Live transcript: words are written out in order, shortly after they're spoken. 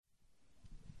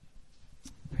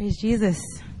Praise Jesus.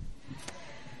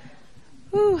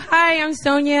 Ooh, hi, I'm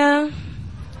Sonya.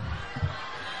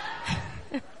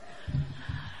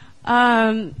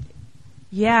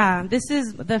 This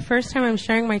is the first time I'm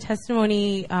sharing my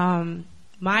testimony in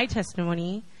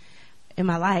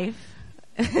my life.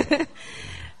 I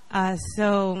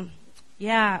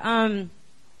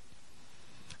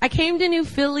came to New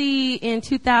Philly in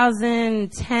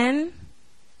 2010,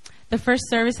 the first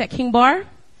service at King Bar.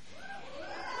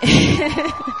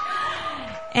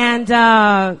 And,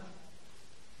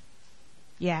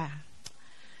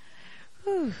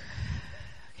 Whew.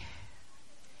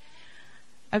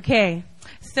 Okay.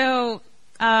 So,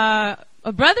 a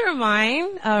brother of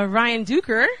mine, Ryan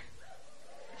Duker,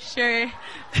 sure.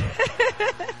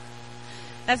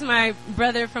 That's my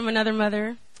brother from another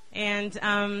mother.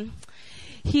 And,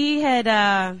 he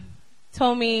had,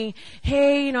 told me,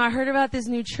 hey, I heard about this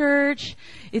new church.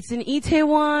 It's in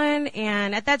Itaewon.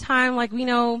 And at that time, I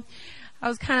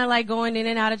was kind of like going in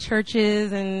and out of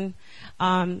churches and,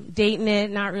 dating it,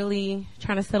 not really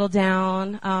trying to settle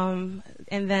down.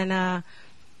 And then,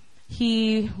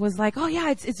 he was like, oh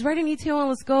yeah, it's right in Itaewon,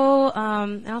 let's go.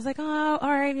 And I was like, oh, all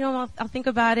right, I'll think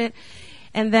about it.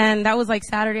 And then that was like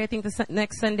Saturday, I think the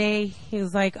next Sunday, he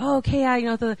was like, oh, okay,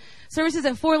 the service is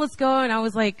at 4, let's go. And I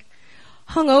was like,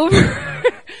 hungover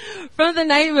from the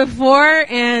night before.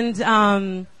 And,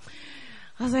 I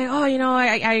was like, oh,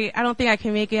 I don't think I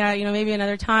can make it, maybe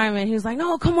another time. And he was like,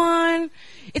 no, come on.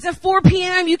 It's at 4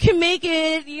 p.m. You can make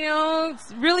it,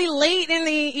 it's really late in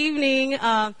the evening.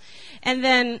 And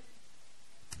then,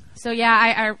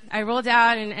 I rolled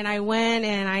out and I went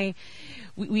and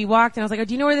we walked and I was like, oh,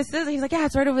 do you know where this is? And he's like, yeah,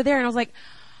 it's right over there. And I was like,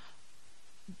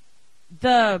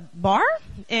 the bar?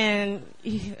 And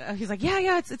he's like,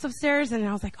 yeah, it's upstairs. And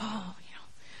I was like, oh,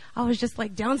 I was just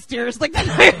like downstairs like the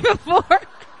night before.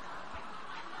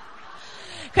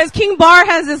 Cause King Bar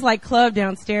has this like club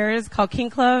downstairs called King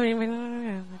Club. Anybody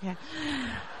know? Okay.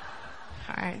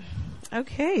 All right.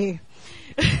 Okay.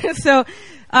 So,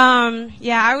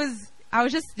 I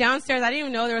was just downstairs. I didn't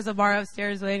even know there was a bar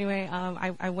upstairs. But anyway,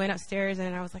 I went upstairs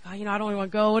and I was like, oh, I don't really want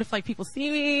to go. What if people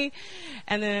see me?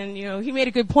 And then, he made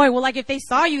a good point. Well, if they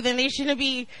saw you, then they shouldn't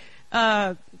be,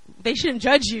 they shouldn't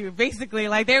judge you, basically.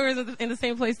 They were in the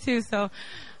same place too. So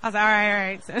I was like, all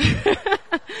right.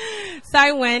 So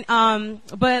I went.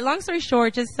 But long story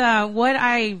short, just, what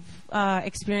I've,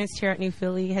 experienced here at New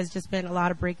Philly has just been a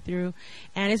lot of breakthrough.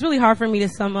 And it's really hard for me to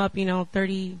sum up,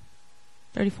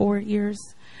 34 years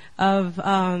of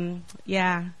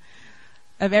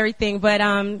everything. But,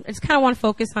 I just kind of want to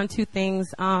focus on two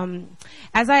things.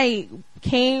 As I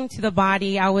came to the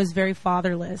body, I was very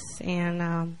fatherless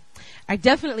and, I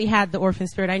definitely had the orphan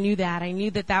spirit. I knew that. I knew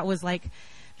that was like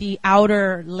the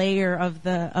outer layer of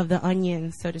the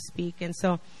onion, so to speak. And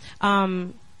so,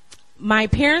 my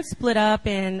parents split up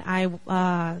and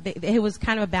it was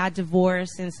kind of a bad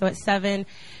divorce. And so at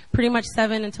pretty much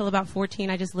 7 until about 14,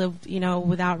 I just lived,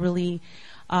 without really,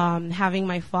 having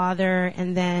my father.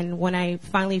 And then when I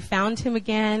finally found him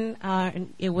again,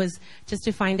 it was just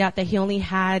to find out that he only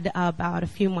had about a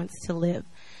few months to live.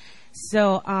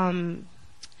 So,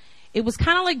 it was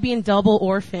kind of like being double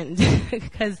orphaned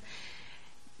because,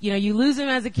 you lose him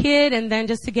as a kid and then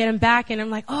just to get him back. And I'm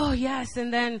like, oh yes.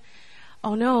 And then,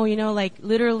 oh no,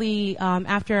 literally,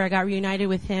 after I got reunited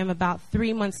with him, about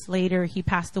 3 months later, he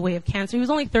passed away of cancer. He was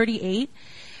only 38.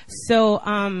 So,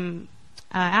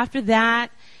 after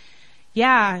that,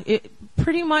 it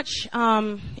pretty much,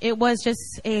 it was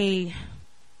just a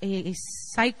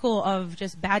cycle of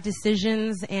just bad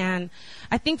decisions. And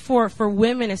I think for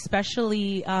women,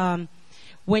 especially,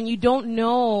 when you don't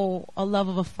know a love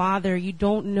of a father, you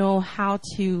don't know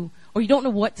you don't know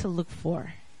what to look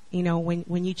for.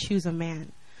 When you choose a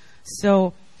man.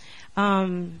 So,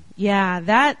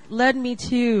 that led me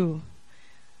to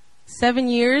 7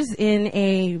 years in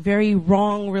a very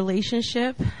wrong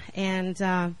relationship. And,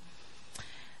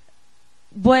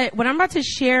 what I'm about to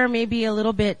share may be a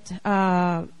little bit,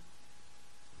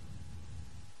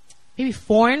 maybe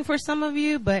foreign for some of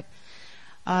you, but,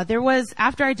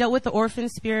 after I dealt with the orphan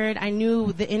spirit, I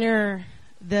knew the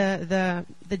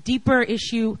deeper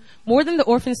issue, more than the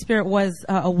orphan spirit, was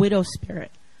a widow spirit.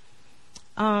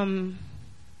 And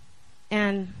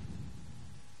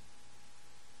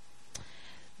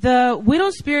the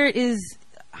widow spirit is,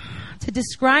 to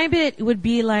describe it, would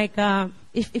be like,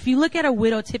 if you look at a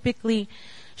widow, typically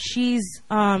she's,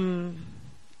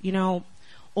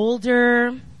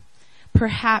 older,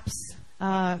 perhaps,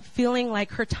 feeling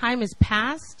like her time is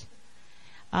past,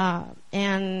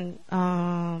 and,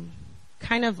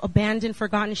 kind of abandoned,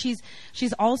 forgotten. She's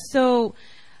also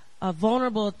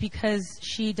vulnerable because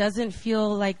she doesn't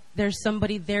feel like there's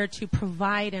somebody there to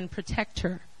provide and protect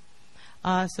her.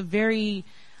 So very,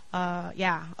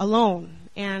 alone.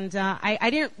 And I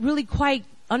didn't really quite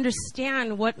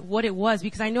understand what it was,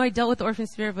 because I know I dealt with the orphan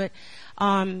spirit, but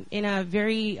in a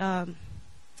very kind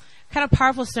of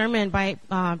powerful sermon by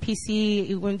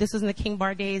PC, when this was in the King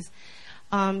Bar days,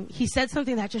 he said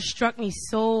something that just struck me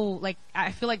so, like,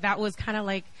 I feel like that was kind of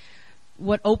like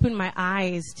what opened my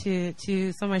eyes to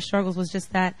some of my struggles, was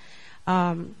just that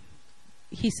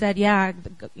he said,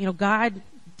 God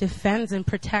defends and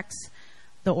protects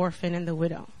the orphan and the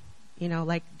widow.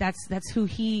 Like that's who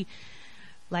he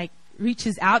like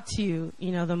reaches out to,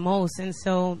 the most. And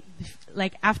so,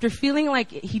 like, after feeling like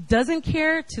he doesn't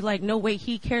care, to like, no way,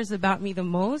 he cares about me the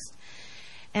most.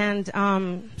 And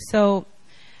so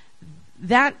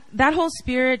that whole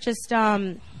spirit just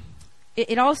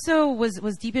it also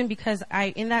was deepened because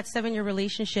in that 7-year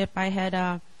relationship, I had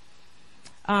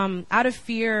out of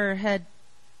fear had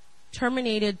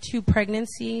terminated 2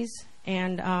 pregnancies.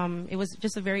 And it was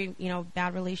just a very,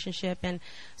 bad relationship. And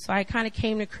so I kind of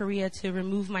came to Korea to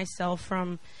remove myself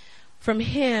from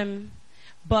him.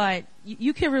 But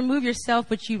you can remove yourself,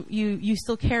 but you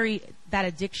still carry that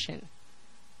addiction,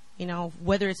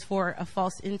 whether it's for a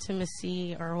false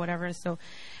intimacy or whatever. And so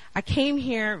I came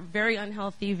here very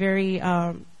unhealthy, very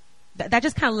that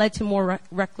just kind of led to more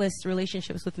reckless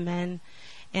relationships with men.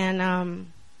 And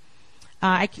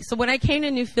so when I came to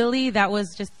New Philly, that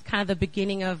was just kind of the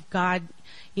beginning of God,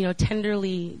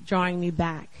 tenderly drawing me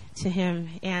back to him.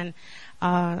 And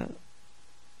I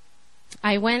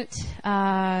went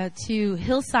to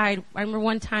Hillside. I remember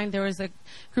one time there was a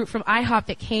group from IHOP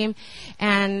that came,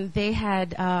 and they had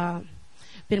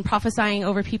been prophesying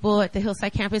over people at the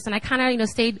Hillside campus. And I kind of,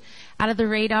 stayed out of the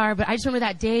radar. But I just remember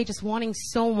that day just wanting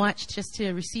so much just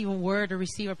to receive a word or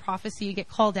receive a prophecy, get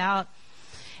called out.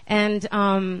 And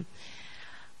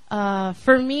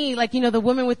for me, like, the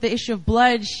woman with the issue of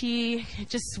blood, she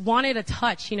just wanted a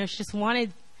touch, she just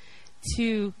wanted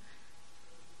to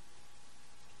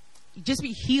just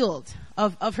be healed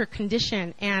of her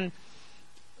condition. And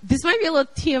this might be a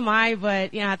little TMI,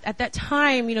 but, at that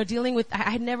time, dealing with, I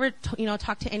had never,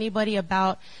 talked to anybody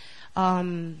about,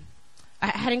 I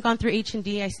hadn't gone through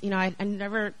H&D. I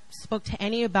never spoke to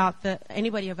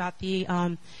anybody about the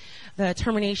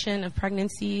termination of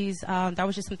pregnancies. That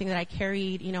was just something that I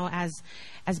carried,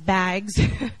 as bags,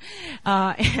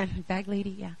 and bag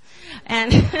lady, yeah.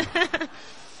 And,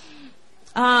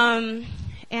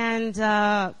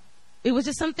 it was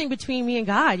just something between me and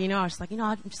God, I was like,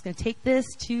 I'm just going to take this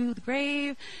to the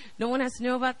grave. No one has to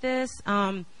know about this.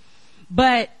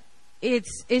 But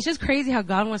it's just crazy how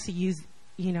God wants to use,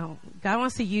 God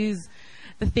wants to use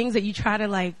the things that you try to,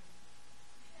 like,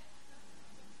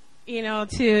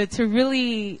 to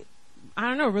really, I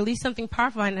don't know, release something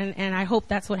powerful. And I hope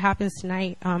that's what happens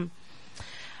tonight.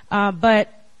 But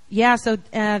yeah, so,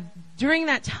 during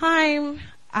that time,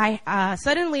 I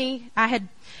suddenly,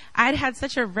 I'd had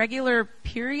such a regular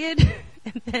period,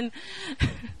 and then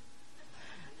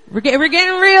we're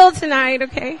getting real tonight,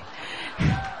 okay?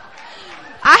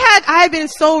 I had been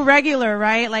so regular,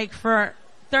 right? Like for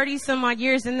 30 some odd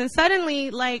years. And then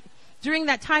suddenly, like, during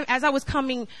that time, as I was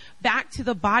coming back to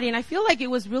the body, and I feel like it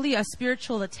was really a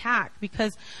spiritual attack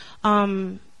because,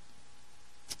 I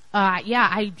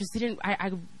I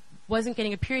wasn't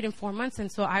getting a period in 4 months.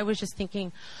 And so I was just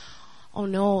thinking, oh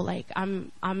no, like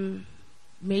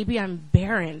maybe I'm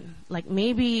barren. Like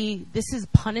maybe this is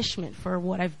punishment for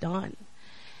what I've done.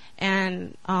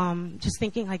 And, just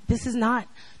thinking like, this is not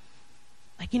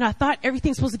like, I thought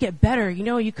everything's supposed to get better.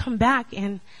 You come back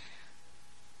and,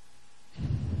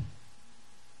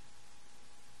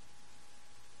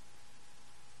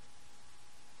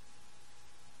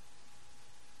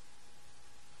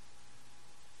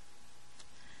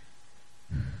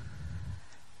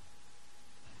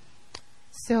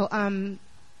 so,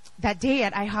 that day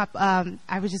at IHOP,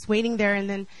 I was just waiting there, and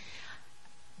then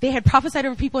they had prophesied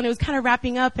over people, and it was kind of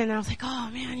wrapping up, and I was like, oh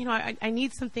man, I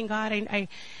need something, God. I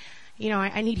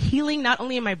need healing, not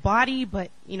only in my body,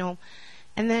 but, and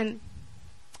then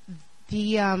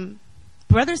the,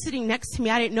 brother sitting next to me,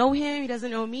 I didn't know him. He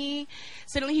doesn't know me.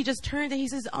 Suddenly he just turned and he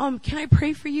says, can I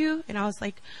pray for you? And I was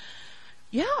like,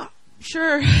 yeah,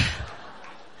 sure.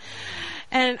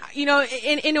 And,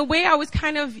 in a way I was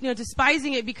kind of,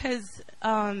 despising it because,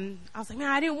 I was like, man,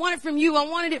 I didn't want it from you. I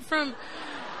wanted it from,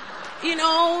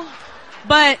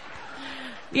 but,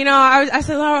 I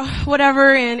said, oh,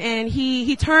 whatever. And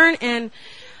he turned and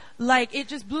like, it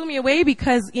just blew me away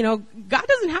because, God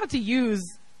doesn't have to use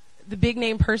the big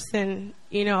name person,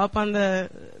 up on the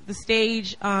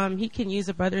stage. He can use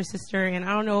a brother or sister, and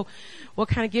I don't know what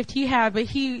kind of gift he had, but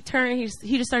he turned,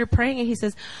 he just started praying, and he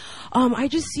says, I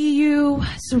just see you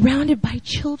surrounded by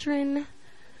children,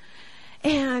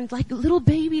 and like little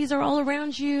babies are all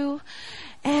around you.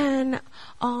 And,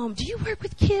 do you work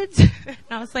with kids? And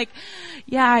I was like,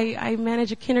 yeah, I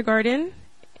manage a kindergarten.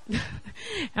 And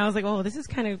I was like, oh, this is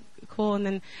kind of cool. And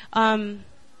then,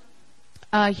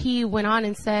 he went on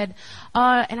and said,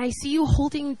 and I see you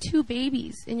holding 2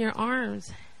 babies in your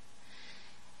arms.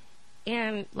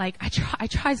 And like, I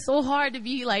try so hard to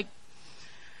be like,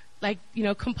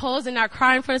 composed and not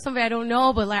cry in front of somebody I don't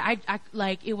know, but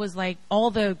like, it was like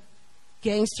all the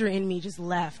gangster in me just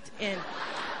left. And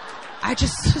I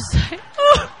just was like,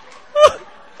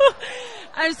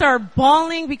 I just started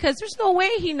bawling because there's no way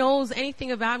he knows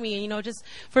anything about me. And, just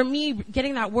for me,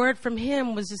 getting that word from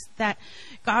him was just that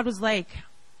God was like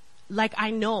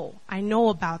I know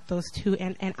about those 2,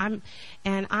 and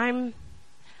I'm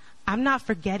not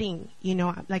forgetting,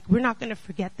 like we're not going to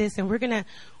forget this, and we're going to,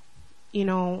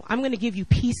 I'm going to give you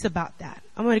peace about that.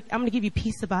 I'm going to give you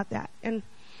peace about that. And,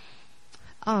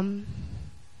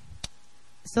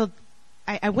 so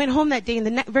I went home that day, and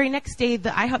the very next day, the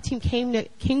IHOP team came to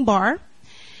King Bar,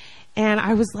 and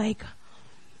I was like,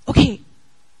 okay,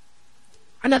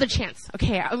 another chance.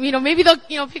 Okay, maybe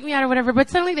they'll, pick me out or whatever. But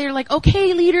suddenly they're like,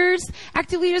 okay, leaders,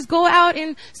 active leaders, go out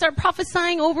and start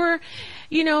prophesying over,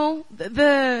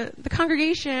 the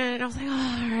congregation. And I was like,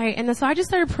 oh, all right. And then, so I just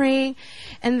started praying,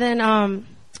 and then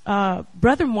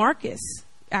Brother Marcus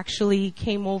actually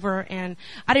came over, and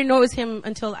I didn't know it was him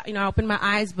until I opened my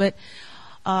eyes, but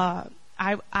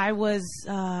I was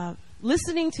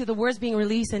listening to the words being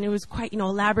released, and it was quite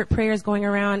elaborate prayers going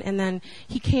around. And then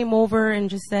he came over and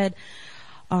just said,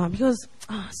 he goes,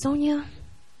 Sonya,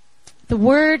 the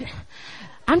word,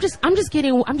 I'm just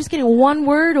getting one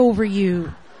word over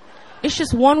you. It's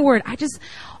just one word. I'm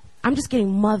just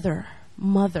getting mother.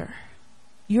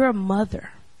 You're a mother.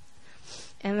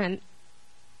 And then,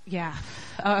 yeah,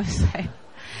 I was like,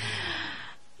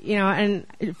 and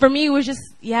for me, it was just,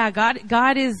 God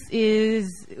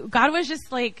was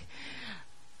just like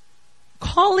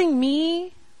calling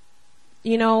me,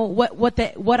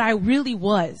 what I really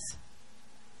was,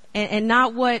 and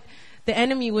not what the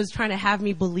enemy was trying to have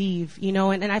me believe,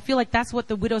 and I feel like that's what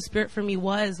the widow spirit for me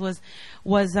was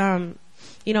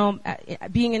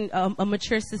being a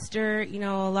mature sister,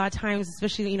 a lot of times,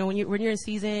 especially, when you're in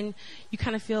season, you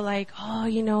kind of feel like,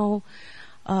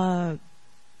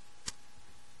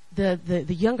 the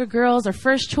younger girls are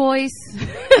first choice.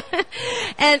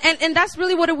 and that's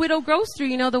really what a widow goes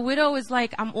through. The widow is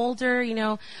like, I'm older,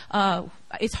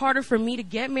 it's harder for me to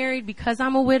get married because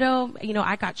I'm a widow.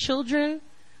 I got children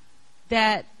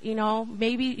that,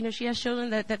 maybe, she has children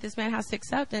that this man has to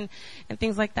accept and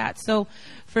things like that. So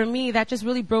for me, that just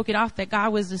really broke it off, that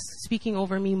God was just speaking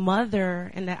over me,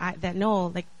 mother, and that no,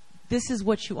 like, this is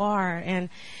what you are. And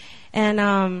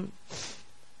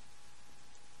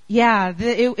yeah,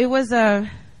 it was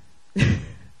a,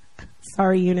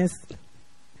 sorry, Eunice.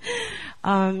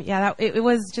 It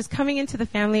was just coming into the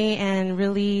family and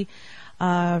really,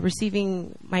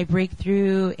 receiving my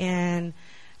breakthrough, and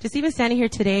just even standing here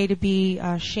today to be,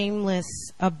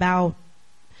 shameless about,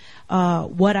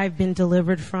 what I've been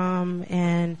delivered from,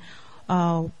 and,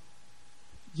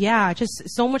 just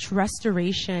so much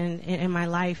restoration in my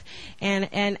life.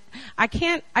 And I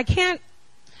can't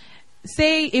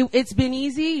say it's been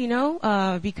easy,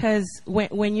 because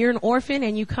when you're an orphan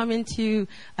and you come into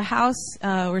a house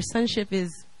where sonship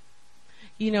is,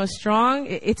 strong,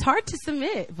 it's hard to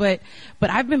submit. But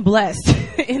I've been blessed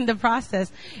in the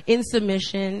process, in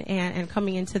submission and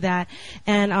coming into that.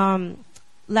 And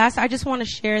last, I just want to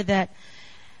share that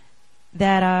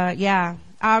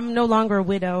I'm no longer a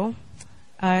widow.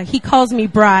 He calls me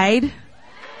bride.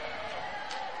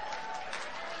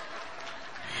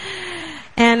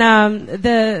 And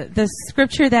the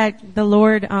scripture that the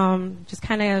Lord just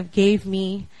kind of gave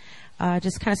me,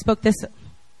 just kind of spoke this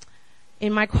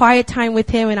in my quiet time with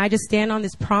Him, and I just stand on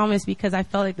this promise because I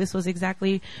felt like this was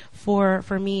exactly for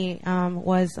me.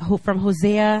 Was from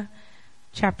Hosea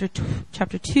chapter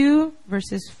 2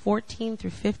 verses 14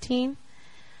 through 15.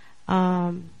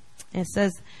 It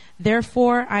says,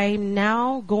 "Therefore I am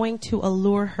now going to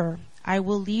allure her. I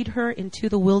will lead her into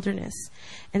the wilderness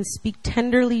and speak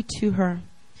tenderly to her.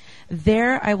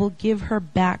 There I will give her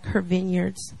back her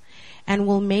vineyards and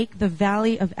will make the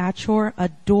valley of a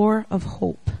door of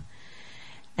hope."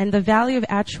 And the valley of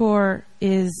Achor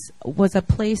was a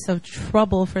place of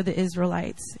trouble for the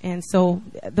Israelites. And so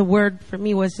the word for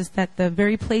me was just that the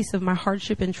very place of my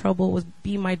hardship and trouble was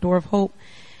be my door of hope.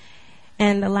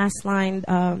 And the last line,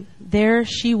 there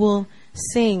she will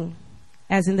sing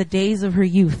as in the days of her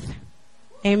youth.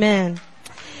 Amen.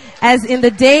 As in the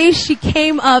days she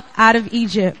came up out of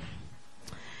Egypt.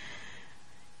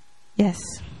 Yes.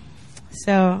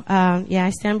 So,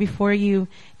 I stand before you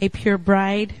a pure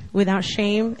bride without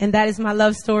shame. And that is my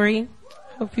love story.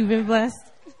 Hope you've been blessed.